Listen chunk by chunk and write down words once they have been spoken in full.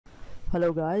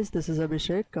Hello guys, this is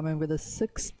Abhishek coming with the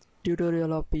 6th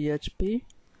tutorial of PHP.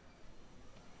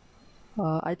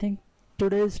 I think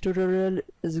today's tutorial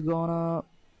is gonna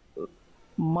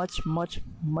much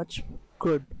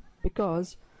good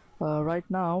because right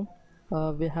now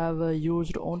we have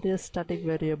used only static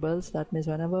variables. That means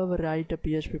whenever we write a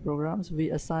PHP programs, we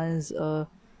assign a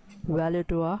value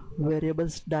to our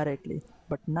variables directly.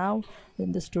 But now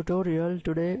in this tutorial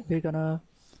today we're gonna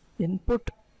input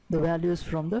the values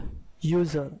from the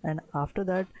user, and after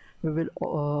that we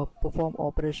will perform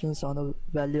operations on the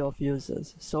value of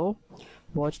users. So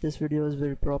watch this videos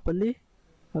very properly.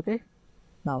 Okay,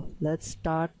 now let's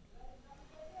start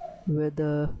with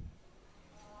the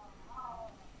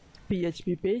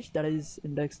PHP page, that is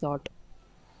index dot.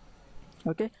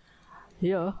 Okay,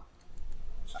 here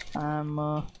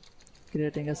I'm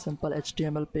creating a simple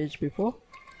HTML page before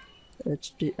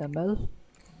HTML.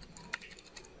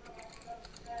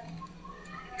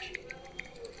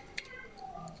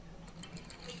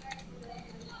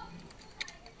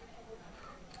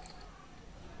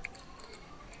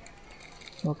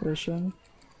 Operation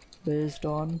based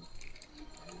on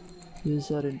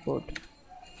user input.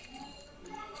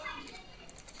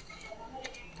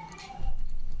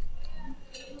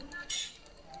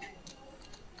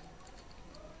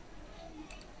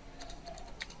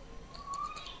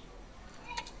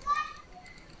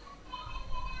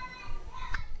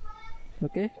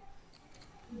 Okay,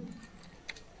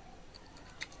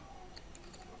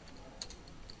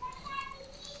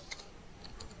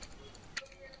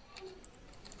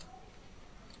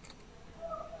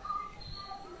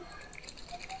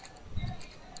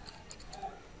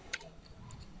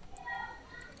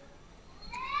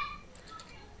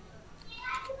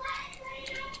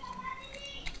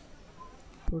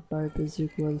 put type is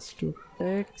equals to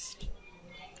text,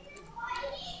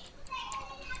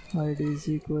 id is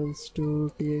equals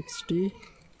to txt,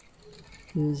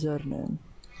 username.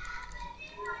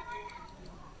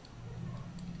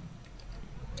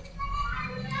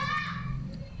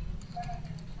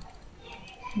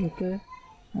 Okay,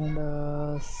 and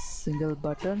a single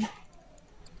button.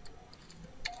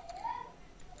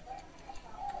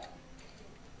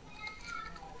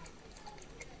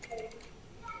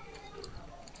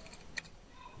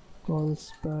 Call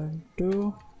span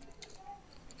 2.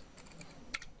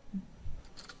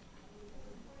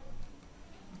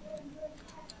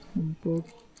 Input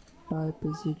type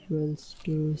is equals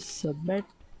to submit,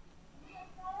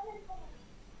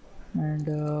 and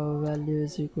value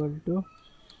is equal to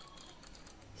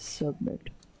submit.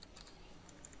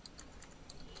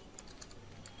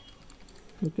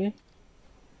 Okay,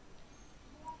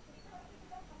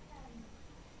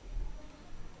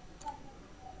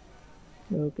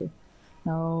 okay,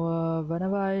 now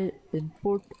whenever I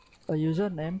input a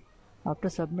username after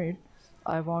submit,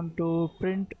 I want to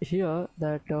print here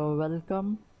that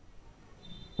welcome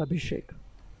Abhishek.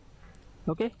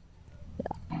 Okay,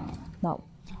 now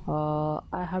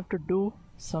I have to do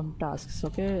some tasks.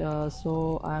 Okay,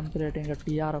 so I am creating a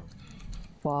tr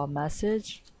for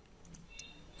message,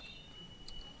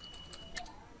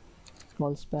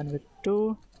 call span with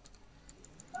 2.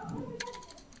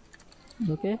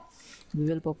 Okay, we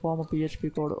will perform a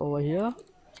PHP code over here.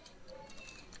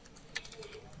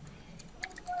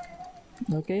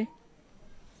 Okay,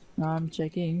 now I'm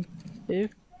checking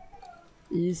if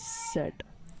is set.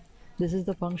 This is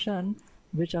the function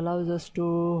which allows us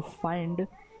to find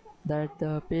that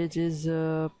the page is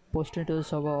posted to the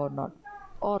server or not,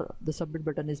 or the submit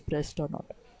button is pressed or not.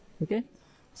 Okay,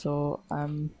 so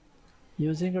I'm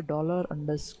using a $_request.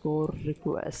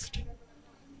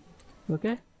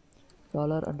 Okay,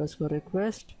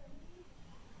 $_request,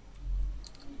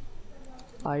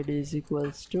 id is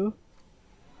equals to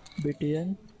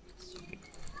btn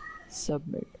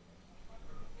submit,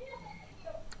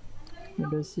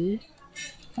 Windows C,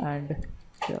 and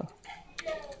here.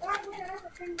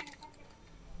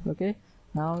 Okay,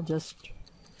 now just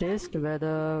test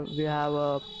whether we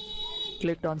have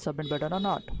clicked on submit button or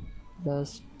not.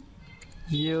 Just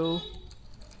view,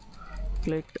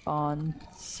 clicked on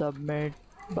submit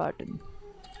button.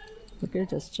 Okay,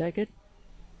 just check it.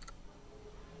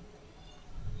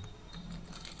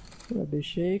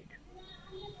 Abhishek,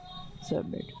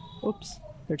 submit. Oops,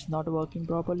 it's not working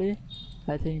properly.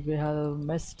 I think we have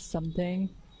missed something.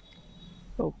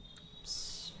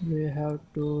 Oops, we have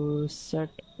to set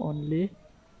only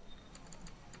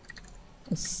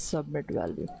a submit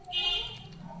value.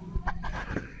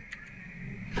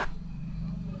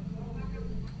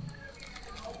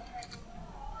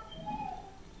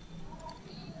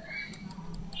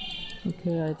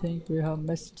 Okay, I think we have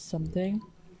missed something.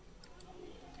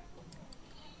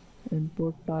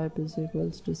 input type is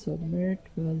equals to submit,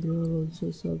 value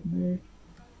also submit.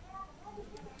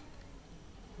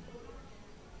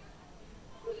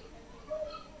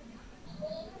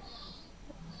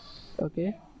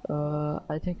 Okay,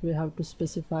 I think we have to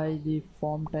specify the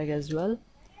form tag as well,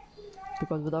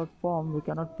 because without form we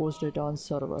cannot post data on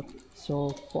server. So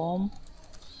form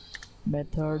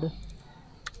method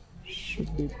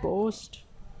should be post,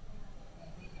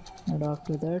 and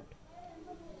after that,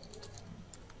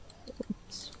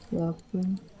 oops,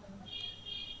 wrapping.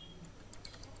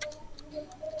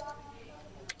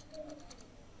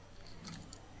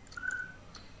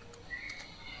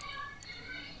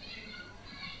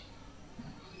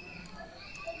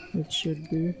 It should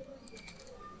be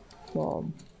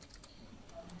form.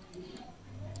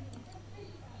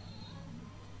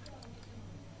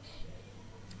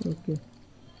 Okay,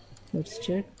 let's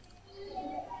check.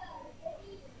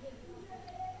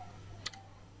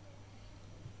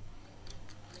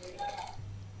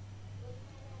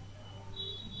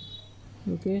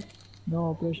 Okay, no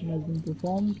operation has been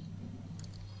performed.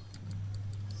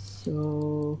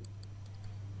 So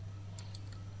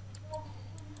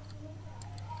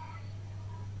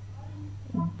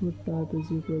input type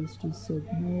is equals to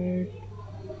submit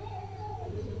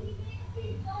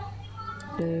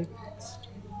text.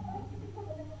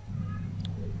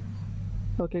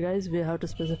 Okay guys, we have to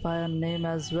specify a name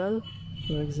as well.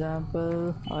 For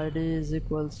example, id is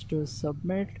equals to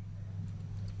submit,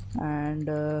 and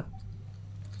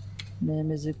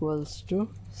name is equals to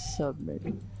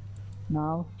submit.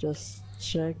 Now just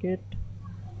check it.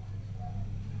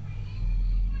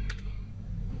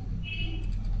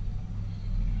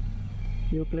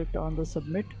 You clicked on the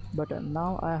submit button.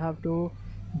 Now I have to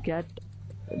get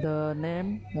the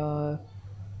name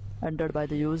entered by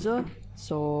the user,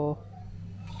 so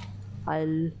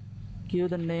I'll give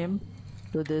the name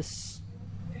to this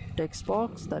text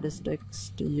box, that is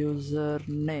text user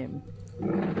name.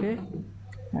 Okay,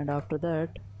 and after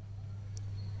that,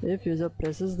 if user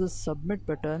presses the submit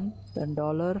button, then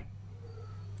 $txt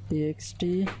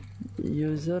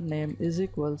username is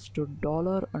equals to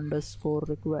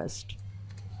 $_request,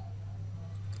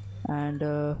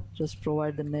 and just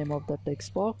provide the name of the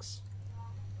text box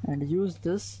and use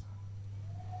this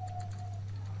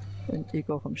in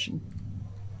echo function.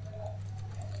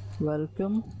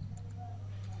 Welcome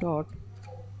dot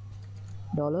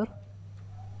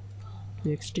 $txt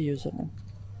username.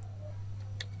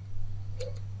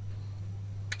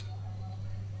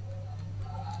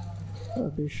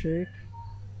 Abhishek,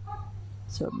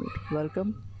 submit.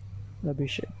 Welcome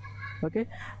Abhishek. Okay,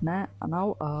 now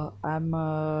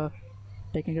I'm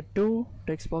taking two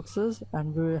text boxes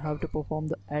and we have to perform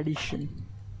the addition.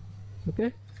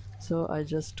 Okay, so I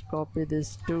just copy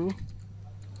these two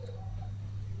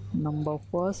number,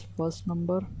 first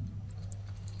number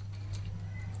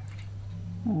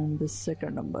and the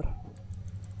second number.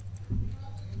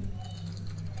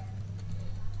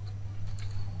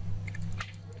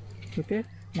 Okay,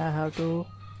 now I have to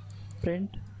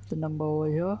print the number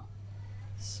over here.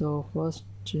 So first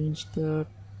change the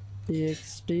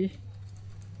txt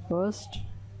first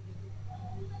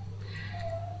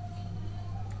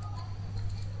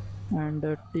and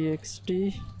the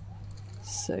txt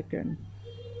second.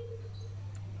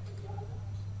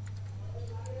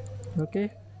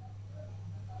 Okay,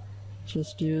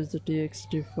 just use the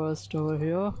txt first over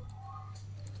here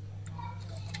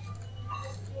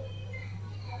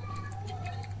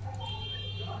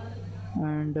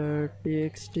and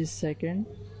txt second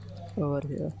over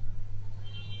here.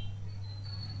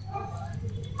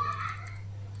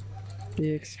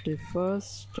 Txt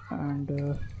first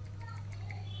and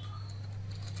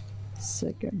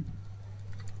second.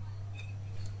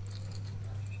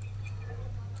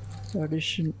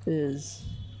 Addition is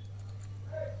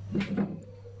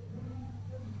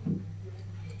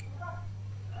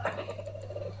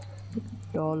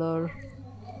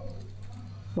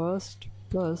 $first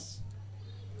plus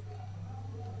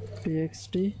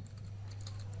txt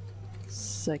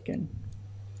second.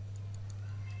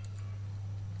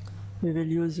 We will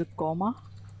use a comma,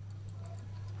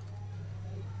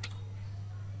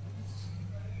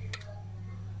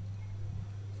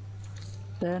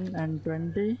 $10 and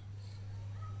 $20.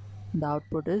 The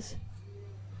output is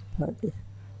 30.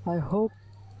 I hope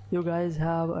you guys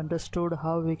have understood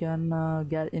how we can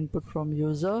get input from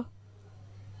user.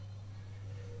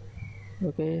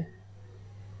 Okay,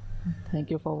 thank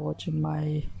you for watching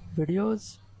my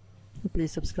videos.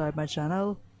 Please subscribe my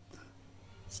channel.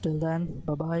 Till then,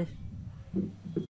 bye bye.